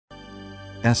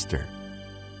Esther,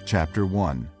 chapter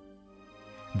 1.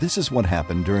 This is what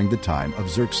happened during the time of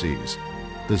Xerxes,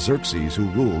 the Xerxes who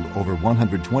ruled over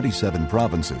 127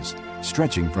 provinces,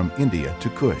 stretching from India to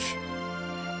Cush.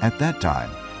 At that time,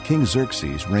 King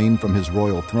Xerxes reigned from his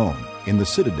royal throne in the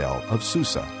citadel of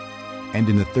Susa, and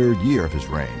in the 3rd year of his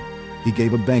reign, he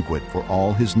gave a banquet for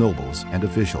all his nobles and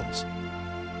officials.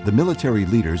 The military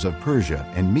leaders of Persia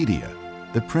and Media,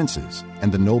 the princes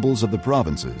and the nobles of the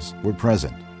provinces were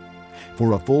present.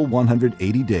 For a full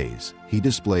 180 days he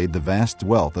displayed the vast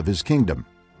wealth of his kingdom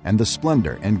and the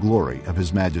splendor and glory of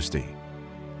his majesty.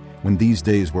 When these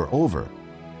days were over,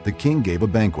 the king gave a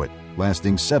banquet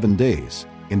lasting 7 days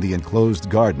in the enclosed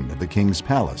garden of the king's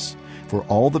palace for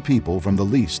all the people from the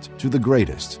least to the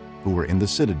greatest who were in the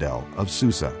citadel of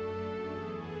Susa.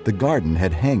 The garden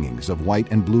had hangings of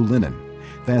white and blue linen,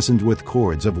 fastened with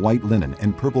cords of white linen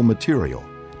and purple material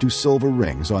to silver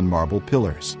rings on marble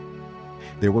pillars.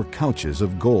 There were couches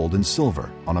of gold and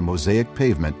silver on a mosaic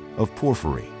pavement of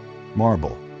porphyry,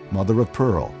 marble, mother of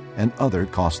pearl, and other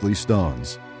costly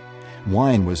stones.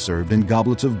 Wine was served in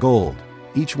goblets of gold,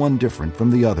 each one different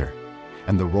from the other,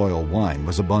 and the royal wine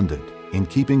was abundant, in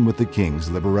keeping with the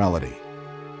king's liberality.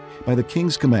 By the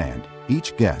king's command,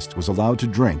 each guest was allowed to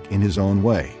drink in his own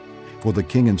way, for the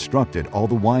king instructed all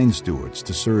the wine stewards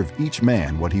to serve each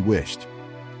man what he wished.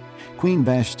 Queen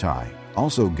Vashti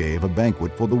also gave a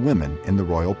banquet for the women in the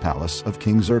royal palace of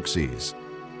King Xerxes.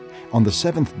 On the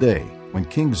 7th day, when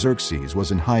King Xerxes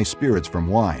was in high spirits from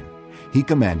wine, he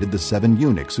commanded the 7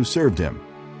 eunuchs who served him,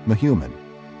 Mehuman,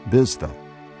 Biztha,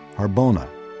 Harbona,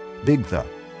 Bigtha,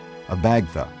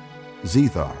 Abagtha,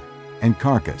 Zethar, and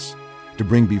Carcass, to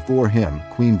bring before him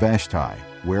Queen Vashti,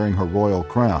 wearing her royal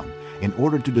crown, in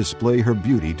order to display her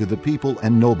beauty to the people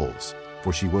and nobles,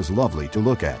 for she was lovely to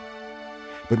look at.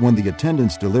 But when the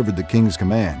attendants delivered the king's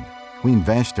command, Queen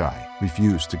Vashti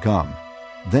refused to come.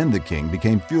 Then the king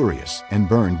became furious and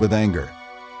burned with anger.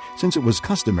 Since it was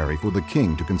customary for the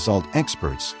king to consult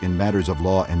experts in matters of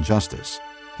law and justice,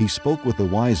 he spoke with the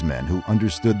wise men who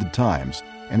understood the times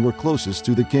and were closest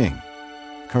to the king: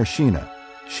 Karshena,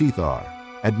 Shethar,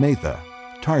 Admatha,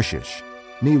 Tarshish,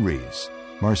 Meres,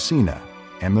 Marsena,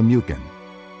 and Memucan,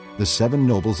 the 7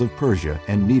 nobles of Persia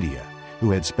and Media,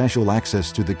 who had special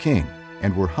access to the king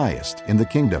and were highest in the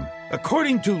kingdom.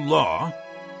 According to law,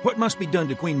 what must be done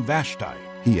to Queen Vashti?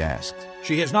 He asked.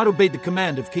 She has not obeyed the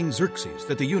command of King Xerxes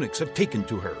that the eunuchs have taken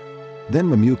to her. Then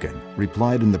Memucan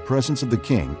replied in the presence of the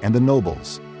king and the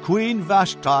nobles, Queen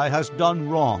Vashti has done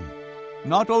wrong,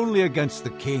 not only against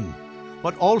the king,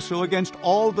 but also against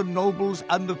all the nobles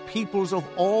and the peoples of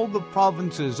all the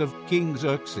provinces of King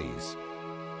Xerxes.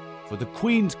 For the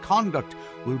queen's conduct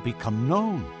will become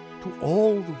known to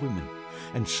all the women,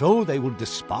 and so they will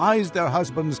despise their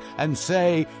husbands and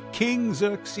say, King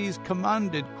Xerxes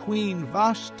commanded Queen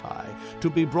Vashti to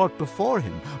be brought before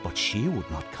him, but she would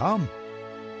not come.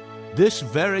 This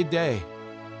very day,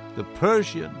 the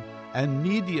Persian and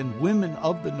Median women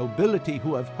of the nobility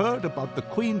who have heard about the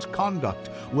queen's conduct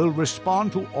will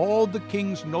respond to all the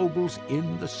king's nobles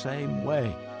in the same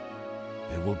way.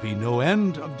 There will be no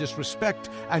end of disrespect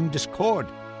and discord.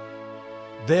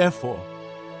 Therefore,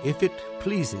 if it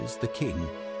pleases the king,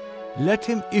 let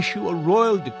him issue a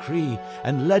royal decree,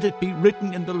 and let it be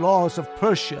written in the laws of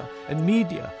Persia and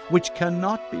Media, which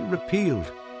cannot be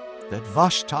repealed, that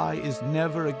Vashti is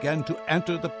never again to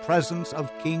enter the presence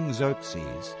of King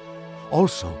Xerxes.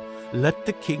 Also, let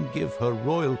the king give her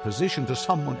royal position to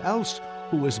someone else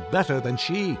who is better than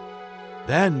she.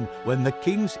 Then, when the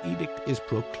king's edict is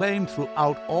proclaimed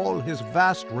throughout all his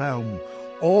vast realm,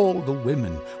 all the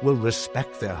women will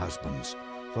respect their husbands,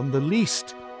 from the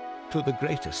least to the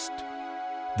greatest.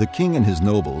 The king and his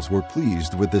nobles were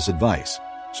pleased with this advice,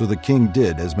 so the king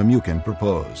did as Memucan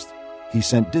proposed. He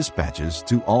sent dispatches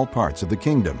to all parts of the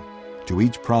kingdom, to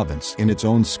each province in its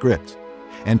own script,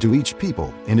 and to each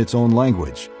people in its own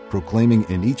language, proclaiming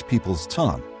in each people's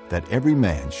tongue that every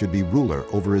man should be ruler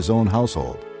over his own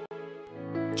household.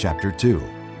 Chapter 2.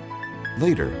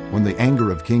 Later, when the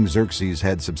anger of King Xerxes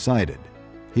had subsided,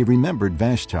 he remembered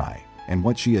Vashti and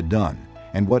what she had done,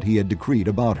 and what he had decreed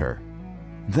about her.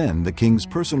 Then the king's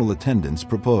personal attendants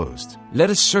proposed, Let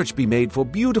a search be made for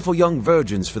beautiful young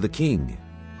virgins for the king.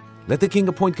 Let the king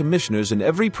appoint commissioners in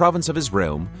every province of his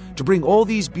realm to bring all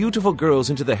these beautiful girls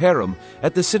into the harem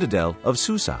at the citadel of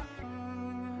Susa.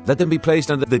 Let them be placed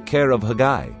under the care of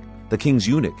Haggai, the king's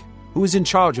eunuch, who is in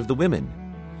charge of the women,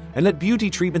 and let beauty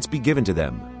treatments be given to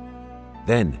them.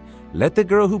 Then let the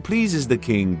girl who pleases the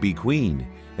king be queen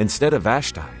instead of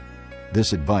Vashti.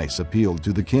 This advice appealed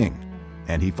to the king,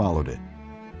 and he followed it.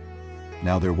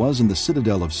 Now there was in the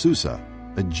citadel of Susa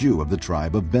a Jew of the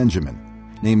tribe of Benjamin,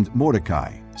 named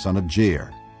Mordecai, son of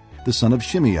Jair, the son of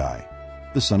Shimei,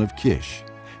 the son of Kish,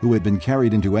 who had been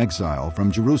carried into exile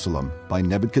from Jerusalem by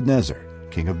Nebuchadnezzar,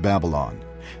 king of Babylon,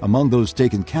 among those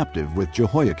taken captive with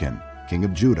Jehoiakim, king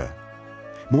of Judah.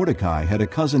 Mordecai had a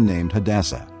cousin named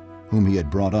Hadassah, whom he had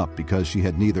brought up because she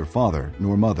had neither father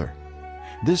nor mother.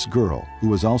 This girl, who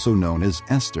was also known as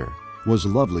Esther, was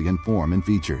lovely in form and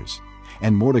features,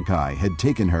 and Mordecai had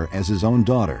taken her as his own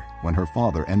daughter when her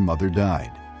father and mother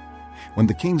died. When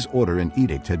the king's order and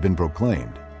edict had been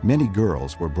proclaimed, many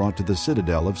girls were brought to the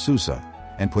citadel of Susa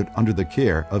and put under the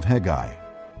care of Hegai.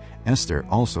 Esther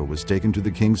also was taken to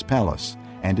the king's palace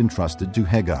and entrusted to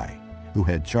Hegai, who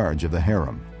had charge of the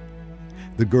harem.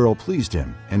 The girl pleased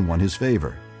him and won his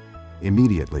favor.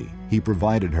 Immediately, he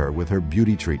provided her with her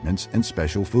beauty treatments and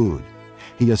special food.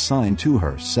 He assigned to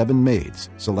her 7 maids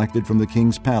selected from the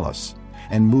king's palace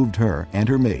and moved her and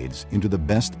her maids into the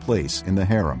best place in the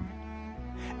harem.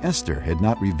 Esther had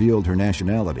not revealed her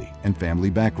nationality and family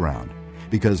background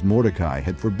because Mordecai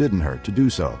had forbidden her to do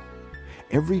so.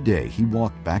 Every day he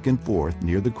walked back and forth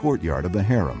near the courtyard of the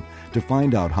harem to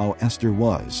find out how Esther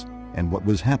was and what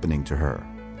was happening to her.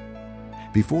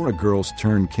 Before a girl's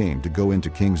turn came to go into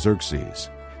King Xerxes,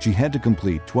 she had to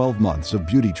complete 12 months of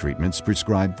beauty treatments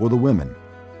prescribed for the women,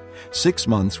 6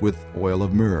 months with oil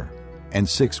of myrrh, and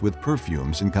 6 with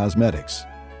perfumes and cosmetics.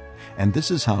 And this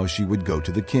is how she would go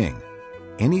to the king.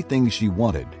 Anything she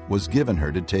wanted was given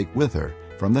her to take with her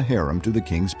from the harem to the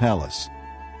king's palace.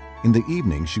 In the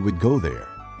evening she would go there,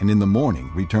 and in the morning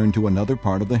return to another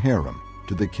part of the harem,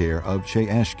 to the care of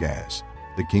Shaashgaz,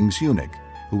 the king's eunuch,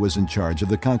 who was in charge of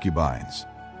the concubines.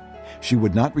 She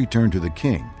would not return to the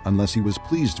king unless he was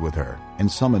pleased with her and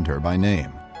summoned her by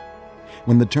name.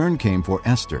 When the turn came for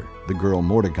Esther, the girl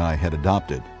Mordecai had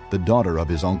adopted, the daughter of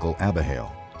his uncle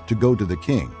Abihail, to go to the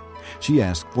king, she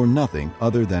asked for nothing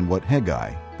other than what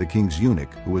Hegai, the king's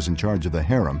eunuch who was in charge of the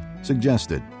harem,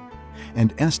 suggested.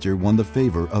 And Esther won the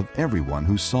favor of everyone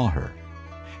who saw her.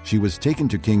 She was taken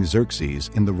to King Xerxes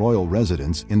in the royal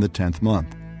residence in the 10th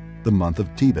month, the month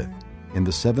of Tebeth, in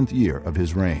the 7th year of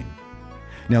his reign.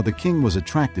 Now the king was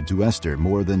attracted to Esther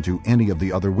more than to any of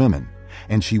the other women,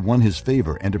 and she won his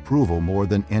favor and approval more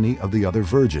than any of the other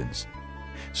virgins.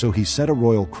 So he set a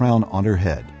royal crown on her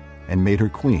head and made her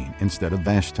queen instead of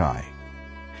Vashti.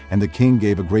 And the king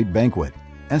gave a great banquet,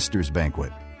 Esther's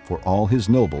banquet, for all his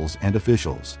nobles and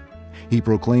officials. He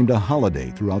proclaimed a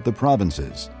holiday throughout the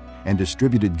provinces and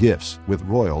distributed gifts with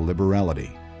royal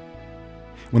liberality.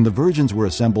 When the virgins were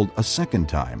assembled a second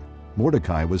time,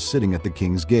 Mordecai was sitting at the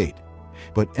king's gate.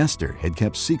 But Esther had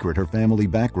kept secret her family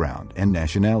background and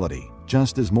nationality,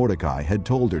 just as Mordecai had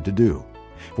told her to do,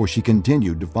 for she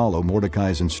continued to follow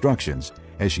Mordecai's instructions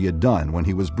as she had done when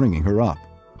he was bringing her up.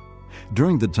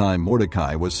 During the time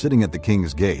Mordecai was sitting at the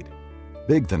king's gate,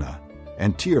 Bigthana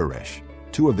and Teresh,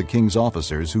 2 of the king's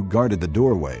officers who guarded the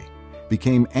doorway,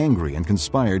 became angry and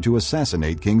conspired to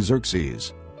assassinate King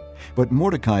Xerxes. But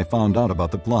Mordecai found out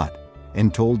about the plot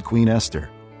and told Queen Esther,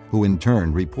 who in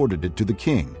turn reported it to the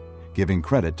king, giving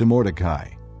credit to Mordecai.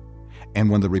 And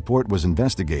when the report was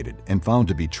investigated and found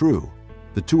to be true,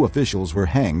 the 2 officials were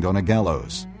hanged on a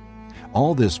gallows.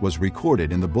 All this was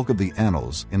recorded in the book of the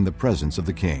Annals in the presence of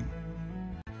the king.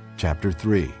 Chapter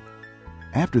 3.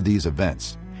 After these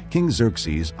events, King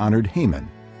Xerxes honored Haman,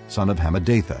 son of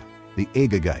Hammedatha, the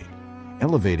Agagite,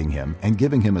 elevating him and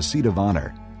giving him a seat of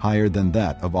honor higher than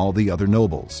that of all the other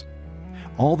nobles.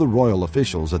 All the royal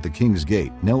officials at the king's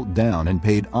gate knelt down and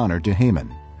paid honor to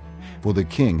Haman, for the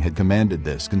king had commanded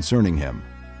this concerning him.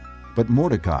 But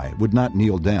Mordecai would not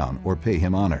kneel down or pay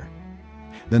him honor.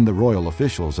 Then the royal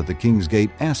officials at the king's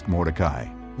gate asked Mordecai,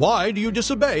 "Why do you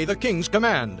disobey the king's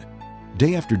command?"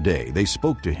 Day after day they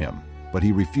spoke to him, but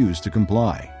he refused to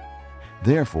comply.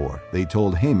 Therefore they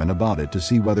told Haman about it to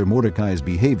see whether Mordecai's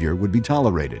behavior would be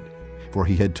tolerated, for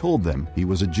he had told them he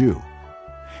was a Jew.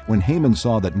 When Haman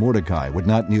saw that Mordecai would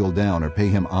not kneel down or pay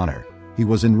him honor, he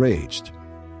was enraged.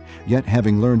 Yet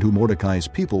having learned who Mordecai's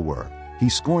people were, he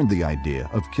scorned the idea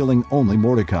of killing only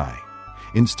Mordecai.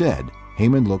 Instead,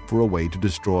 Haman looked for a way to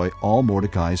destroy all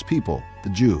Mordecai's people, the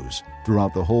Jews,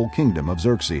 throughout the whole kingdom of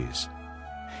Xerxes.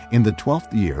 In the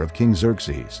 12th year of King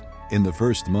Xerxes, in the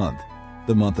 1st month,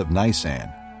 the month of Nisan,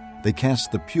 they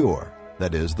cast the pure,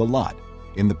 that is, the lot,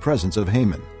 in the presence of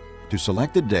Haman, to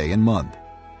select a day and month.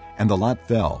 And the lot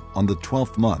fell on the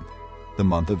 12th month, the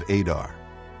month of Adar.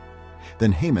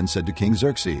 Then Haman said to King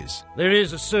Xerxes, "There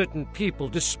is a certain people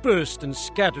dispersed and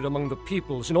scattered among the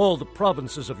peoples in all the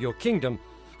provinces of your kingdom,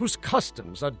 whose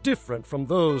customs are different from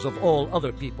those of all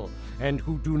other people, and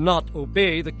who do not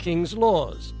obey the king's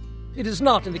laws. It is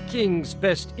not in the king's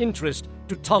best interest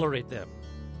to tolerate them.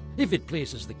 If it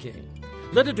pleases the king,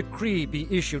 let a decree be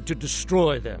issued to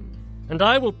destroy them, and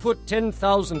I will put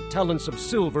 10,000 talents of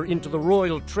silver into the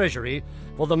royal treasury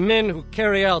for the men who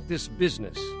carry out this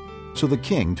business." So the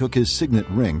king took his signet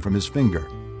ring from his finger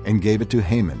and gave it to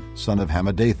Haman, son of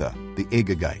Hammedatha, the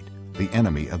Agagite, the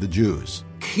enemy of the Jews.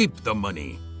 "Keep the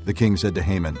money, The king said to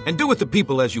Haman. and do with the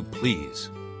people as you please."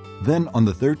 Then on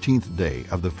the 13th day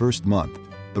of the first month,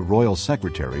 the royal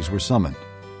secretaries were summoned.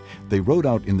 They wrote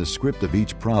out in the script of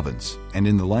each province and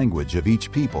in the language of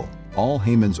each people all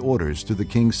Haman's orders to the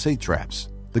king's satraps,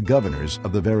 the governors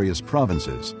of the various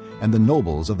provinces, and the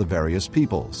nobles of the various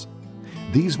peoples.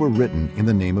 These were written in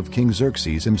the name of King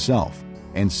Xerxes himself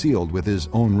and sealed with his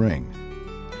own ring.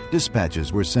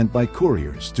 Dispatches were sent by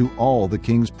couriers to all the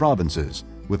king's provinces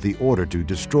with the order to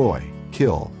destroy,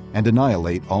 kill, and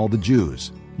annihilate all the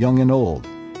Jews, young and old,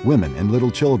 women and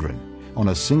little children, on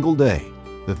a single day,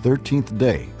 the 13th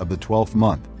day of the 12th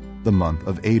month, the month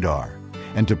of Adar,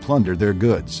 and to plunder their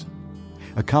goods.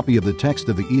 A copy of the text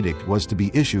of the edict was to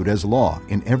be issued as law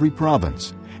in every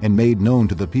province and made known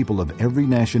to the people of every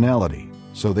nationality,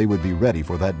 so they would be ready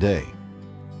for that day.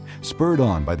 Spurred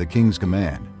on by the king's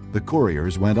command, the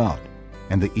couriers went out,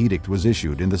 and the edict was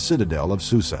issued in the citadel of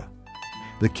Susa.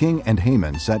 The king and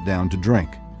Haman sat down to drink,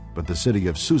 but the city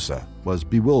of Susa was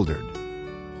bewildered.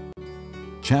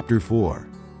 Chapter 4.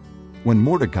 When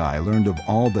Mordecai learned of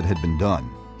all that had been done,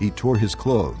 he tore his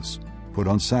clothes, put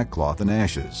on sackcloth and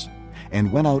ashes,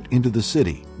 and went out into the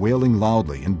city, wailing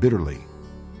loudly and bitterly.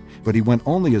 But he went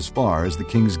only as far as the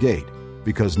king's gate,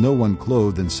 because no one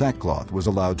clothed in sackcloth was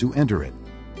allowed to enter it.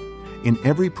 In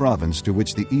every province to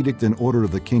which the edict and order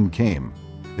of the king came,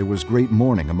 there was great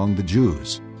mourning among the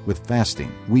Jews, with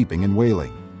fasting, weeping, and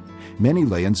wailing. Many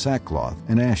lay in sackcloth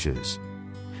and ashes.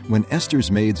 When Esther's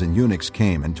maids and eunuchs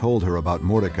came and told her about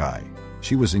Mordecai,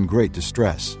 she was in great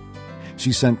distress.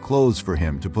 She sent clothes for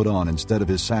him to put on instead of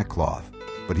his sackcloth,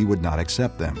 but he would not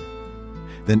accept them.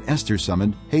 Then Esther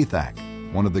summoned Hathach,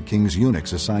 one of the king's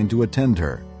eunuchs assigned to attend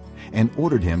her, and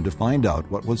ordered him to find out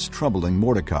what was troubling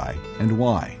Mordecai and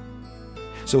why.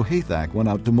 So Hathach went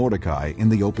out to Mordecai in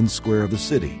the open square of the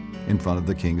city, in front of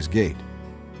the king's gate.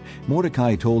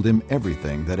 Mordecai told him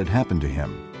everything that had happened to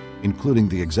him, including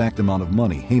the exact amount of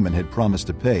money Haman had promised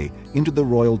to pay into the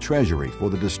royal treasury for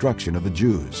the destruction of the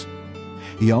Jews.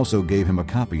 He also gave him a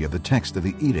copy of the text of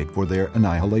the edict for their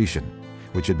annihilation,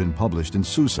 which had been published in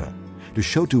Susa, to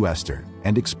show to Esther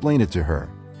and explain it to her,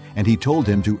 and he told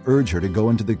him to urge her to go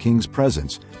into the king's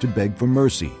presence to beg for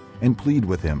mercy and plead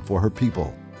with him for her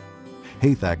people.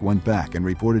 Hathach went back and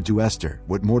reported to Esther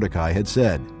what Mordecai had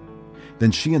said.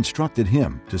 Then she instructed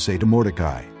him to say to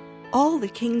Mordecai, "All the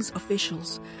king's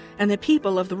officials and the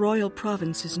people of the royal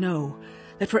provinces know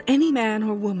that for any man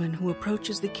or woman who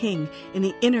approaches the king in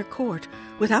the inner court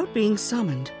without being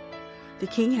summoned, the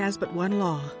king has but one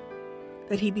law,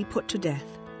 that he be put to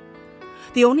death.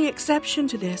 The only exception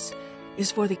to this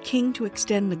is for the king to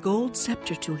extend the gold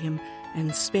scepter to him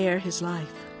and spare his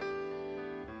life.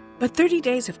 But 30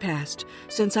 days have passed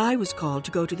since I was called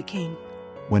to go to the king."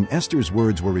 When Esther's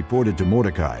words were reported to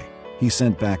Mordecai, he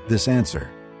sent back this answer.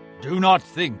 "Do not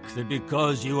think that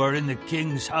because you are in the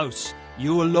king's house,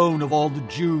 you alone of all the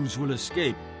Jews will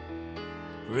escape.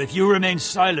 For if you remain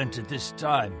silent at this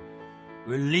time,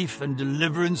 relief and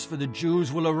deliverance for the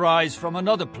Jews will arise from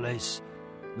another place,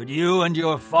 but you and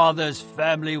your father's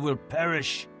family will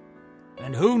perish.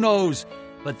 And who knows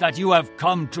but that you have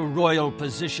come to royal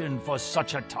position for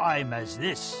such a time as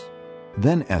this?"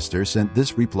 Then Esther sent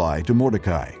this reply to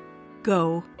Mordecai.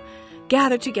 "Go,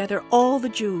 gather together all the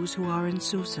Jews who are in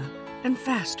Susa, and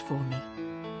fast for me.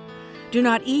 Do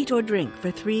not eat or drink for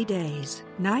 3 days,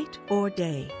 night or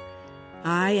day.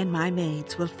 I and my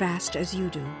maids will fast as you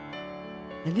do.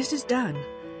 When this is done,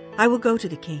 I will go to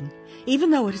the king,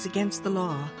 even though it is against the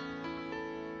law.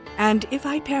 And if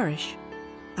I perish,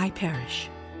 I perish."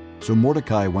 So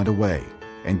Mordecai went away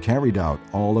and carried out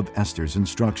all of Esther's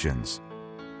instructions.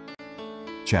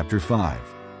 Chapter 5.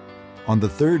 On the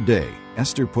 3rd day,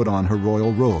 Esther put on her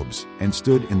royal robes and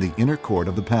stood in the inner court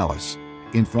of the palace,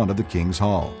 in front of the king's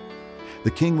hall. The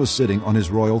king was sitting on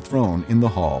his royal throne in the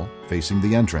hall, facing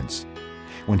the entrance.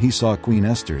 When he saw Queen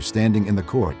Esther standing in the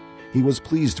court, he was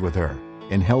pleased with her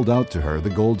and held out to her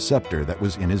the gold scepter that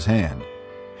was in his hand.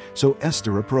 So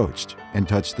Esther approached and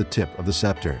touched the tip of the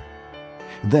scepter.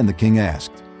 Then the king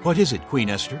asked, "What is it, Queen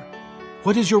Esther?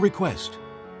 What is your request?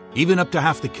 Even up to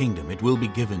half the kingdom it will be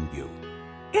given you."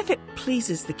 "If it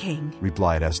pleases the king,"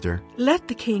 replied Esther, "let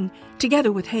the king,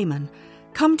 together with Haman,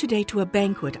 come today to a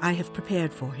banquet I have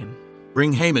prepared for him."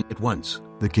 "Bring Haman at once,"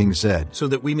 the king said. "so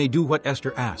that we may do what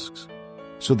Esther asks."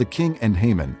 So the king and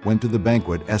Haman went to the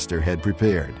banquet Esther had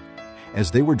prepared. As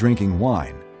they were drinking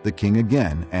wine, the king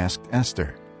again asked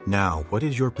Esther, Now, what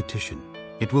is your petition?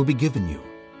 It will be given you.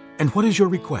 And what is your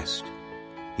request?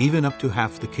 Even up to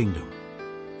half the kingdom.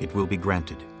 It will be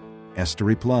granted. Esther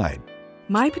replied,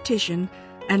 My petition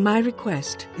and my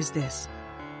request is this.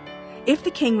 If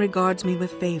the king regards me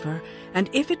with favor, and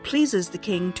if it pleases the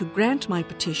king to grant my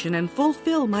petition and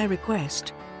fulfill my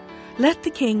request, let the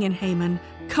king and Haman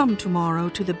come tomorrow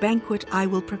to the banquet I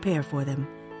will prepare for them.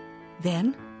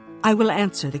 Then I will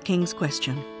answer the king's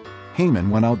question. Haman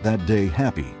went out that day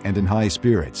happy and in high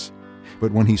spirits.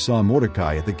 But when he saw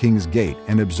Mordecai at the king's gate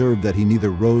and observed that he neither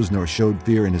rose nor showed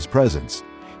fear in his presence,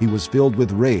 he was filled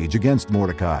with rage against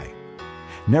Mordecai.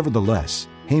 Nevertheless,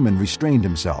 Haman restrained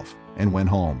himself and went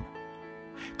home.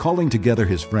 Calling together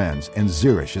his friends and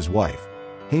Zeresh his wife,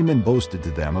 Haman boasted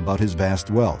to them about his vast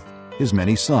wealth, his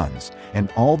many sons,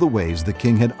 and all the ways the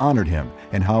king had honored him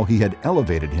and how he had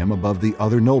elevated him above the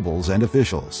other nobles and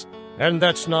officials. And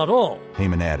that's not all,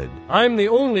 Haman added. I'm the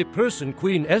only person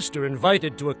Queen Esther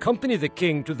invited to accompany the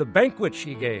king to the banquet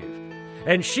she gave,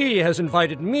 and she has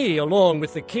invited me along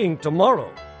with the king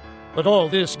tomorrow. But all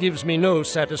this gives me no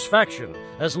satisfaction,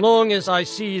 as long as I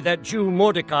see that Jew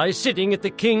Mordecai sitting at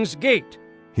the king's gate.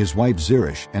 His wife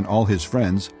Zeresh and all his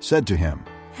friends said to him,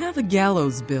 Have a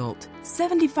gallows built,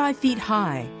 75 feet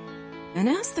high, and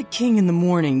ask the king in the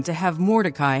morning to have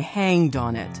Mordecai hanged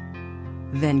on it.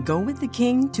 Then go with the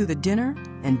king to the dinner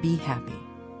and be happy.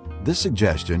 This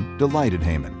suggestion delighted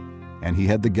Haman, and he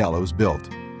had the gallows built.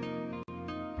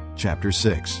 Chapter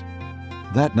 6.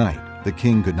 That night the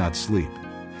king could not sleep,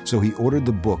 so he ordered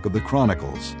the book of the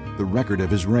Chronicles, the record of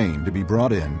his reign, to be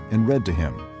brought in and read to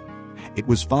him. It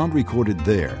was found recorded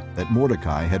there that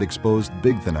Mordecai had exposed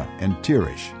Bigthana and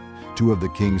Teresh, two of the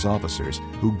king's officers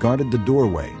who guarded the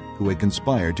doorway, who had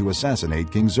conspired to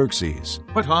assassinate King Xerxes.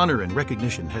 What honor and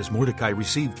recognition has Mordecai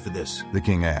received for this? The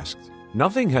king asked.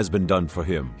 Nothing has been done for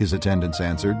him. His attendants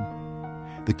answered.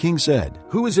 The king said,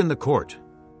 Who is in the court?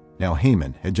 Now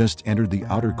Haman had just entered the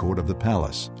outer court of the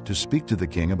palace to speak to the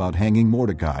king about hanging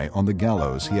Mordecai on the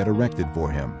gallows he had erected for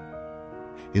him.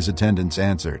 His attendants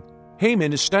answered,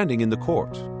 Haman is standing in the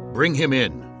court. Bring him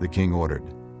in, the king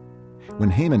ordered.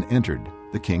 When Haman entered,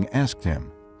 the king asked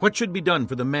him, What should be done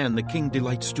for the man the king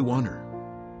delights to honor?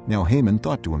 Now Haman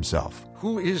thought to himself,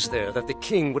 Who is there that the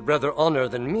king would rather honor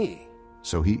than me?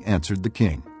 So he answered the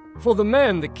king, For the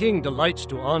man the king delights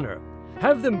to honor,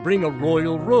 have them bring a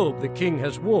royal robe the king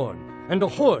has worn, and a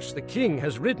horse the king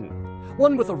has ridden,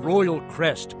 one with a royal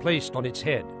crest placed on its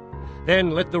head.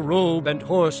 Then let the robe and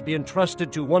horse be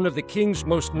entrusted to one of the king's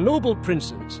most noble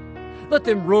princes. Let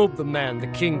them robe the man the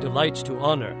king delights to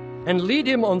honor, and lead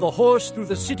him on the horse through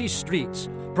the city streets,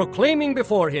 proclaiming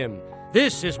before him,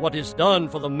 This is what is done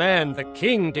for the man the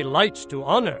king delights to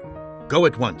honor. Go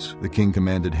at once, the king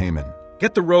commanded Haman.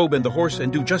 Get the robe and the horse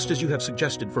and do just as you have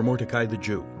suggested for Mordecai the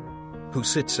Jew, who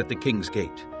sits at the king's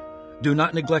gate. Do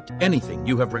not neglect anything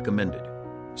you have recommended.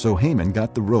 So Haman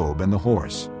got the robe and the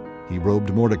horse. He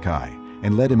robed Mordecai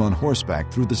and led him on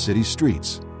horseback through the city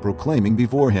streets, proclaiming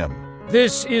before him,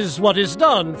 This is what is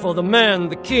done for the man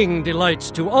the king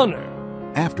delights to honor.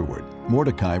 Afterward,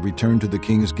 Mordecai returned to the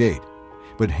king's gate,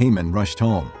 but Haman rushed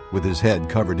home with his head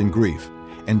covered in grief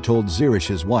and told Zeresh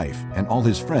his wife and all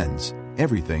his friends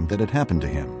everything that had happened to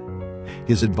him.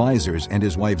 His advisers and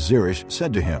his wife Zeresh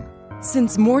said to him,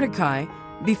 Since Mordecai,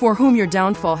 before whom your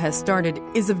downfall has started,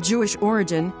 is of Jewish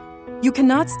origin, you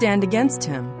cannot stand against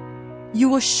him. You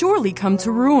will surely come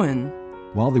to ruin.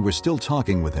 While they were still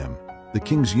talking with him, the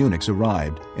king's eunuchs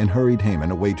arrived and hurried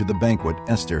Haman away to the banquet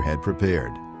Esther had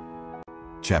prepared.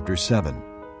 Chapter 7.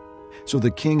 So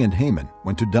the king and Haman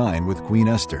went to dine with Queen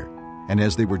Esther, and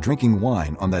as they were drinking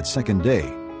wine on that second day,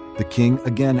 the king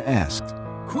again asked,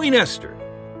 Queen Esther,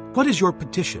 what is your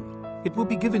petition? It will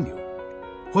be given you.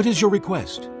 What is your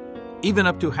request? Even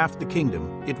up to half the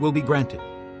kingdom, it will be granted.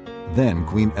 Then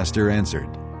Queen Esther answered,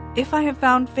 If I have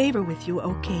found favor with you,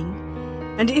 O king,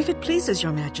 and if it pleases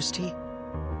your majesty,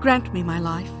 grant me my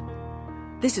life.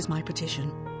 This is my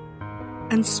petition.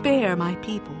 And spare my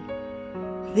people.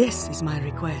 This is my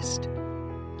request.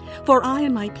 For I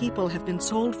and my people have been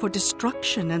sold for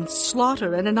destruction and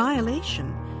slaughter and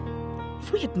annihilation.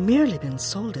 If we had merely been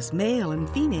sold as male and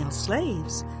female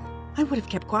slaves, I would have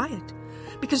kept quiet,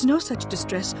 because no such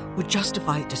distress would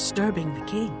justify disturbing the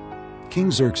king.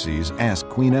 King Xerxes asked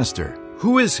Queen Esther,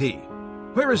 Who is he?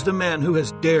 Where is the man who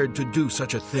has dared to do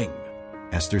such a thing?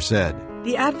 Esther said,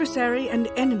 The adversary and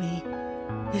enemy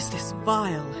is this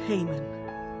vile Haman.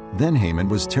 Then Haman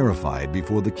was terrified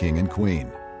before the king and queen.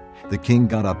 The king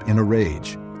got up in a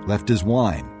rage, left his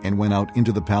wine, and went out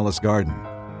into the palace garden.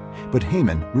 But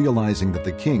Haman, realizing that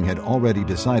the king had already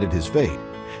decided his fate,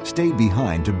 stayed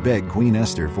behind to beg Queen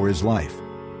Esther for his life.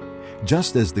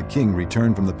 Just as the king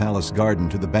returned from the palace garden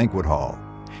to the banquet hall,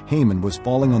 Haman was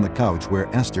falling on the couch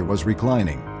where Esther was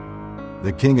reclining.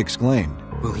 The king exclaimed,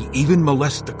 "Will he even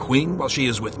molest the queen while she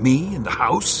is with me in the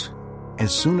house?"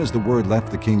 As soon as the word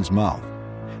left the king's mouth,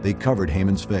 they covered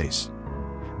Haman's face.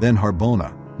 Then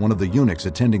Harbona, one of the eunuchs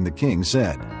attending the king,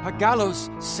 said, "A gallows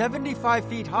 75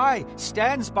 feet high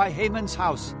stands by Haman's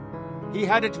house. He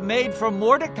had it made for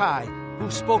Mordecai, who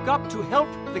spoke up to help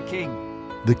the king."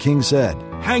 The king said,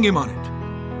 "Hang him on it."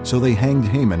 So they hanged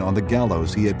Haman on the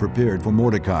gallows he had prepared for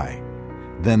Mordecai.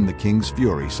 Then the king's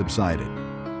fury subsided.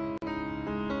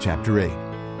 Chapter 8.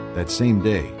 That same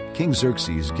day, King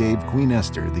Xerxes gave Queen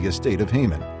Esther the estate of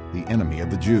Haman, the enemy of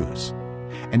the Jews.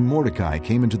 And Mordecai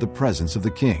came into the presence of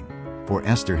the king, for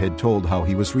Esther had told how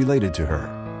he was related to her.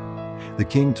 The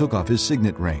king took off his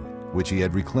signet ring, which he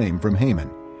had reclaimed from Haman,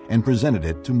 and presented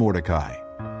it to Mordecai.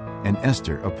 And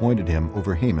Esther appointed him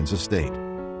over Haman's estate.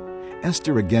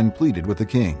 Esther again pleaded with the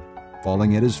king,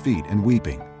 falling at his feet and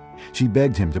weeping. She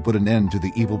begged him to put an end to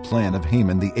the evil plan of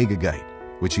Haman the Agagite,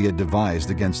 which he had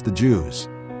devised against the Jews.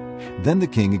 Then the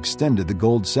king extended the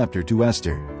gold scepter to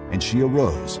Esther, and she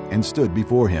arose and stood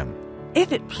before him.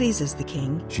 "If it pleases the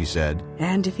king," she said,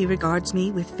 "and if he regards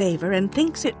me with favor and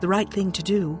thinks it the right thing to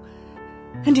do,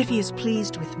 and if he is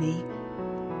pleased with me,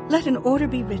 let an order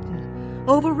be written,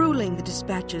 overruling the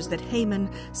dispatches that Haman,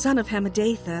 son of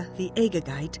Hammedatha, the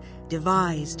Agagite,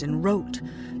 devised and wrote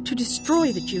to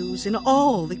destroy the Jews in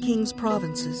all the king's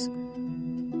provinces.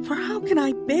 For how can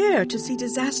I bear to see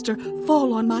disaster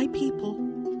fall on my people?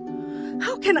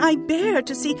 How can I bear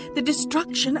to see the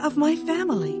destruction of my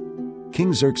family?"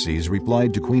 King Xerxes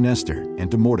replied to Queen Esther and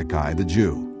to Mordecai the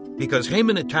Jew, "Because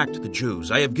Haman attacked the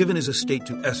Jews, I have given his estate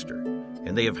to Esther,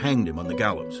 and they have hanged him on the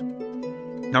gallows.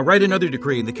 Now write another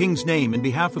decree in the king's name in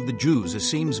behalf of the Jews as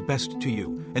seems best to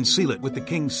you, and seal it with the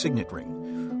king's signet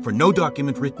ring. For no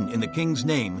document written in the king's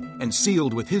name and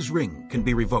sealed with his ring can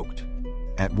be revoked."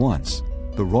 At once,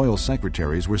 the royal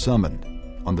secretaries were summoned.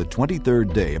 On the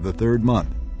 23rd day of the 3rd month,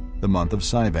 the month of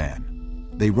Sivan,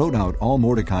 they wrote out all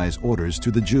Mordecai's orders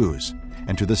to the Jews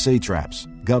and to the satraps,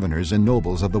 governors, and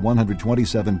nobles of the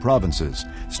 127 provinces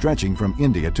stretching from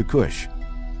India to Cush.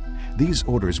 These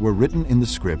orders were written in the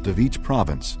script of each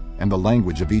province and the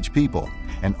language of each people,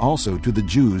 and also to the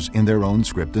Jews in their own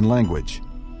script and language.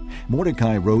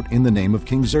 Mordecai wrote in the name of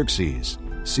King Xerxes,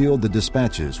 sealed the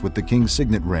dispatches with the king's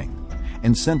signet ring,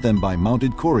 and sent them by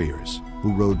mounted couriers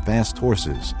who rode fast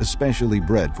horses, especially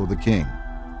bred for the king.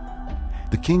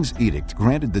 The king's edict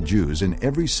granted the Jews in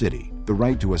every city the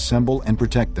right to assemble and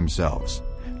protect themselves,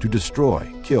 to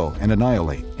destroy, kill, and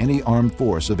annihilate any armed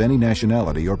force of any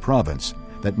nationality or province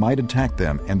that might attack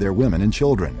them and their women and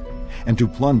children, and to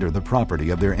plunder the property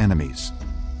of their enemies.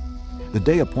 The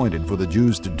day appointed for the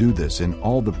Jews to do this in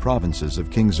all the provinces of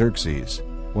King Xerxes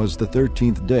was the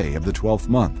 13th day of the 12th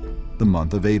month, the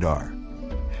month of Adar.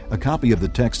 A copy of the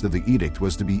text of the edict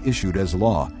was to be issued as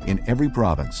law in every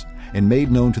province and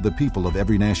made known to the people of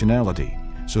every nationality,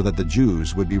 so that the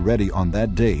Jews would be ready on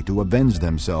that day to avenge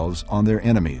themselves on their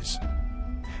enemies.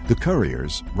 The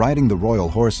couriers, riding the royal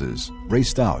horses,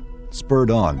 raced out,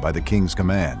 spurred on by the king's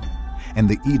command, and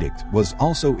the edict was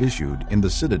also issued in the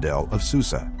citadel of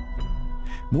Susa.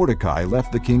 Mordecai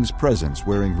left the king's presence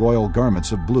wearing royal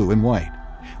garments of blue and white,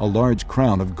 a large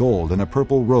crown of gold and a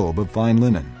purple robe of fine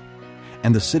linen.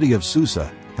 And the city of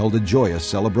Susa held a joyous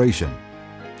celebration.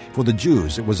 For the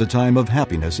Jews it was a time of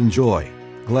happiness and joy,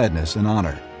 gladness and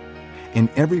honor. In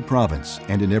every province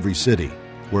and in every city,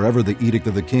 wherever the edict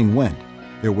of the king went,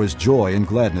 there was joy and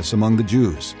gladness among the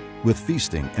Jews, with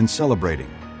feasting and celebrating.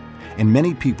 And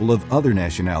many people of other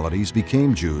nationalities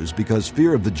became Jews because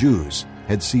fear of the Jews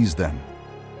had seized them.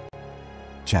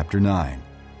 Chapter 9.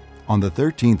 On the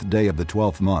 13th day of the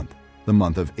 12th month, the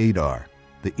month of Adar,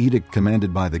 the edict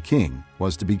commanded by the king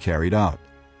was to be carried out.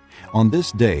 On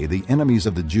this day the enemies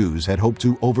of the Jews had hoped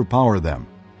to overpower them,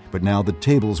 but now the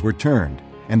tables were turned,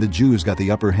 and the Jews got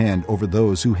the upper hand over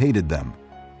those who hated them.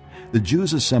 The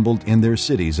Jews assembled in their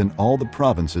cities in all the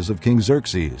provinces of King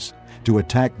Xerxes to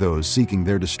attack those seeking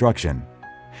their destruction.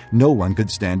 No one could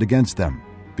stand against them,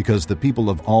 because the people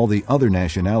of all the other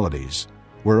nationalities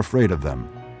were afraid of them.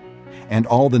 And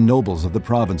all the nobles of the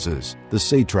provinces, the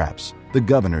satraps, the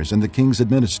governors, and the king's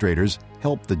administrators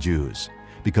helped the Jews,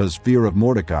 because fear of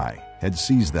Mordecai had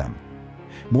seized them.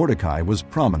 Mordecai was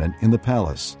prominent in the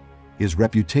palace. His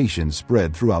reputation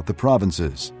spread throughout the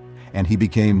provinces, and he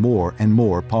became more and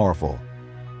more powerful.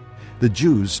 The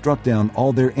Jews struck down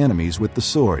all their enemies with the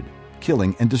sword,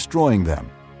 killing and destroying them,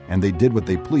 and they did what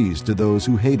they pleased to those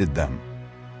who hated them.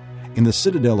 In the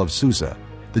citadel of Susa,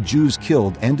 the Jews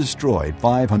killed and destroyed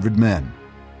 500 men.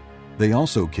 They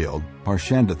also killed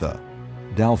Parshandatha,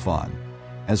 Dalphon,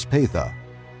 Aspatha,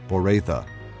 Boratha,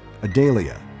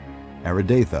 Adalia,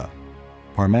 Aridatha,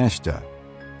 Parmashta,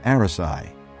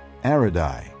 Arasai,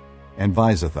 Aradai, and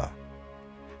Vizatha,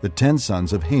 the 10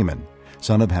 sons of Haman,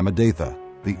 son of Hammedatha,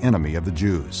 the enemy of the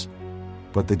Jews.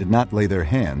 But they did not lay their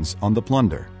hands on the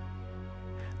plunder.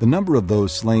 The number of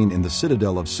those slain in the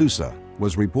citadel of Susa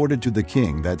was reported to the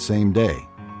king that same day.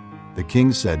 The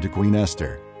king said to Queen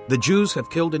Esther, "The Jews have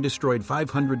killed and destroyed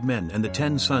 500 men and the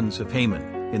 10 sons of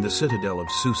Haman in the citadel of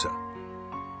Susa.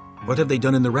 What have they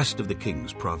done in the rest of the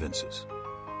king's provinces?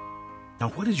 Now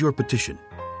what is your petition?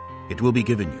 It will be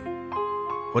given you.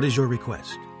 What is your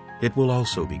request? It will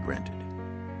also be granted."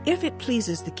 If it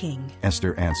pleases the king,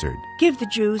 Esther answered, give the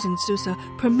Jews in Susa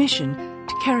permission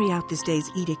to carry out this day's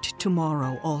edict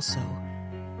tomorrow also.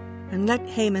 And let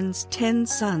Haman's 10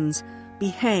 sons be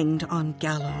hanged on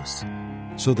gallows.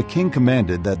 So the king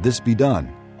commanded that this be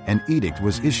done. An edict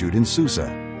was issued in Susa,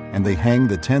 and they hanged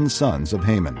the 10 sons of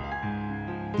Haman.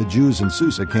 The Jews in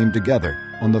Susa came together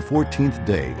on the 14th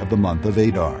day of the month of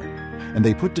Adar, and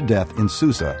they put to death in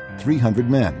Susa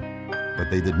 300 men, but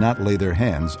they did not lay their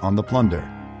hands on the plunder.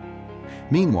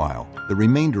 Meanwhile, the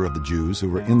remainder of the Jews who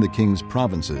were in the king's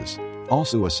provinces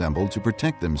also assembled to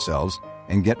protect themselves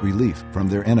and get relief from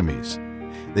their enemies.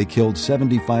 They killed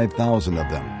 75,000 of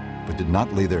them, but did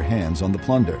not lay their hands on the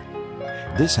plunder.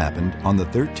 This happened on the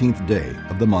 13th day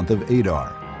of the month of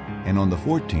Adar, and on the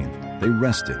 14th they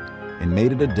rested and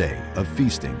made it a day of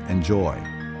feasting and joy.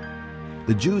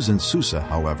 The Jews in Susa,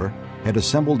 however, had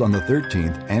assembled on the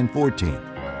 13th and 14th,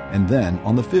 and then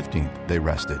on the 15th they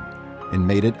rested and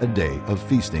made it a day of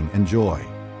feasting and joy.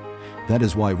 That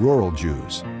is why rural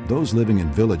Jews, those living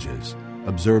in villages,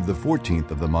 observe the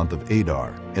 14th of the month of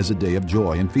Adar as a day of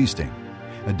joy and feasting,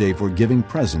 a day for giving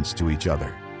presents to each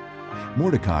other.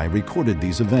 Mordecai recorded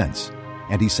these events,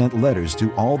 and he sent letters to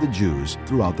all the Jews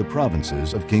throughout the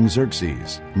provinces of King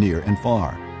Xerxes, near and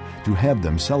far, to have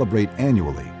them celebrate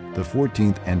annually the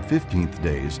 14th and 15th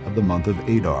days of the month of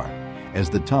Adar, as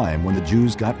the time when the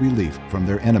Jews got relief from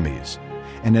their enemies,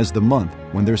 and as the month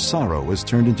when their sorrow was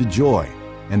turned into joy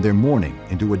and their mourning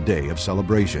into a day of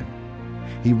celebration.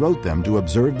 He wrote them to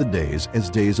observe the days as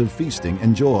days of feasting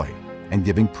and joy, and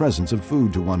giving presents of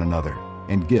food to one another,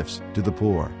 and gifts to the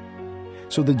poor.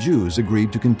 So the Jews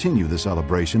agreed to continue the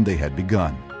celebration they had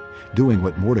begun, doing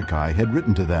what Mordecai had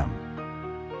written to them.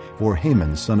 For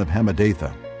Haman, son of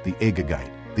Hammedatha, the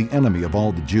Agagite, the enemy of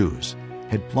all the Jews,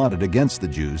 had plotted against the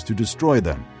Jews to destroy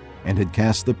them, and had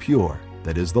cast the pure,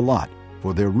 that is the lot,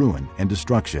 for their ruin and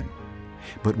destruction.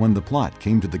 But when the plot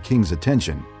came to the king's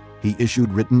attention, he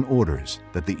issued written orders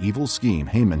that the evil scheme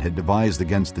Haman had devised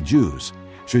against the Jews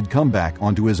should come back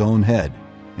onto his own head,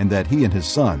 and that he and his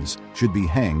sons should be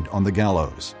hanged on the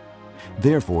gallows.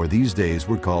 Therefore these days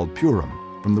were called Purim,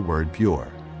 from the word pure.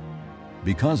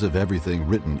 Because of everything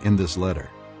written in this letter,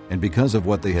 and because of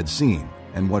what they had seen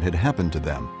and what had happened to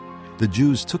them, the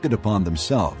Jews took it upon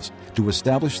themselves to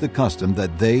establish the custom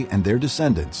that they and their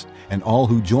descendants and all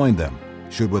who joined them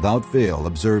should without fail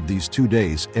observe these 2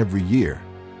 days every year,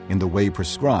 in the way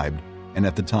prescribed and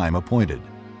at the time appointed.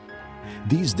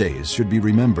 These days should be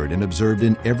remembered and observed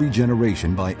in every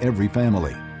generation by every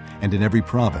family, and in every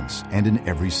province and in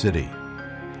every city.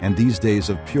 And these days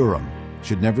of Purim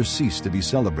should never cease to be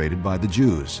celebrated by the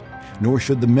Jews, nor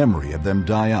should the memory of them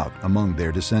die out among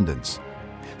their descendants.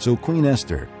 So Queen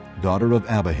Esther, daughter of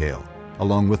Abihail,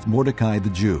 along with Mordecai the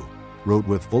Jew, wrote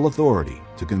with full authority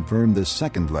to confirm this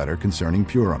second letter concerning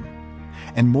Purim.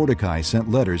 And Mordecai sent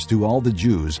letters to all the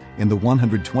Jews in the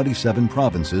 127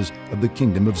 provinces of the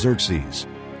kingdom of Xerxes,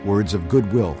 words of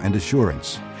goodwill and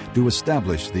assurance, to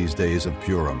establish these days of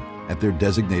Purim at their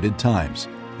designated times,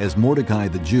 as Mordecai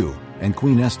the Jew and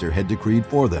Queen Esther had decreed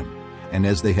for them, and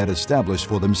as they had established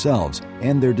for themselves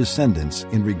and their descendants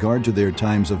in regard to their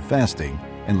times of fasting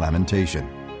and lamentation.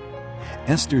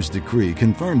 Esther's decree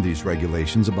confirmed these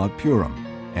regulations about Purim,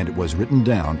 and it was written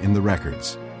down in the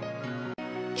records.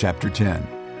 Chapter 10.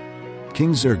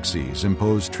 King Xerxes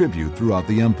imposed tribute throughout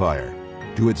the empire,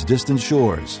 to its distant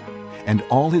shores, and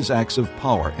all his acts of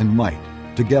power and might,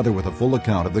 together with a full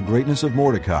account of the greatness of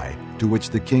Mordecai, to which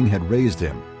the king had raised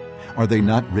him. Are they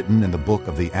not written in the book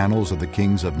of the annals of the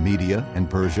kings of Media and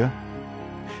Persia?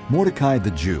 Mordecai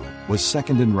the Jew was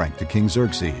second in rank to King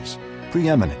Xerxes,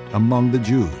 preeminent among the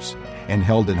Jews, and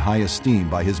held in high esteem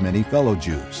by his many fellow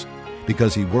Jews,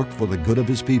 because he worked for the good of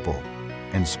his people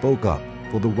and spoke up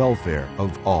for the welfare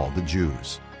of all the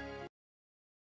Jews.